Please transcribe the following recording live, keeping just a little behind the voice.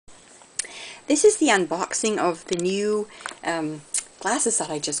This is the unboxing of the new glasses that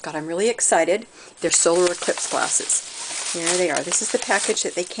I just got. I'm really excited. They're Solar Eclipse Glasses. Here they are. This is the package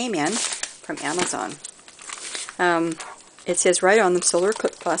that they came in from Amazon. It says right on them, Solar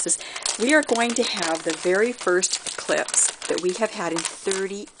Eclipse Glasses. We are going to have the very first eclipse that we have had in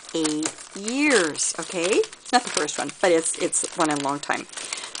 38 years, okay? It's not the first one, but it's one in a long time.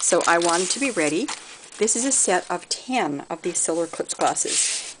 So I wanted to be ready. This is a set of 10 of these Solar Eclipse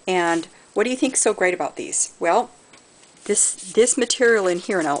Glasses. And what do you think is so great about these? Well, this material in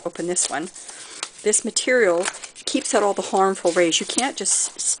here, and I'll open this one, this material keeps out all the harmful rays. You can't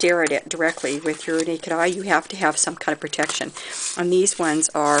just stare at it directly with your naked eye. You have to have some kind of protection. And these ones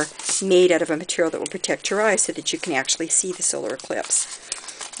are made out of a material that will protect your eyes so that you can actually see the solar eclipse.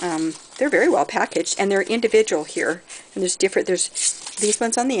 They're very well packaged, and they're individual here. And there's these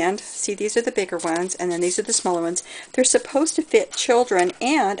ones on the end. See, these are the bigger ones, and then these are the smaller ones. They're supposed to fit children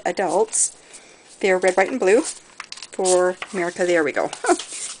and adults. They're red, white, and blue for America. There we go.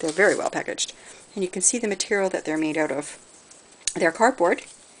 They're very well packaged. And you can see the material that they're made out of. They're cardboard,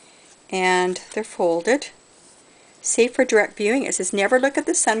 and they're folded. Safe for direct viewing. It says, never look at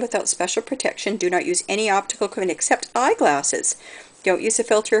the sun without special protection. Do not use any optical equipment except eyeglasses. Don't use a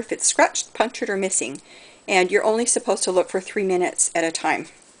filter if it's scratched, punctured, or missing. And you're only supposed to look for 3 minutes at a time.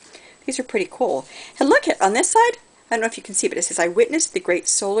 These are pretty cool. And look at on this side, I don't know if you can see, but it says, I witnessed the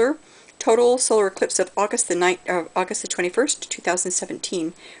great total solar eclipse of August the 21st,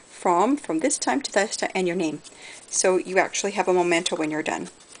 2017. From this time to this time, and your name. So you actually have a memento when you're done.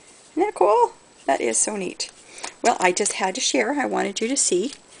 Isn't that cool? That is so neat. Well, I just had to share. I wanted you to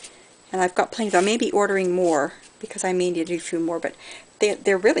see. And I've got plenty of them. I may be ordering more because I may need a few more, but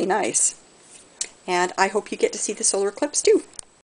they're really nice. And I hope you get to see the solar eclipse too.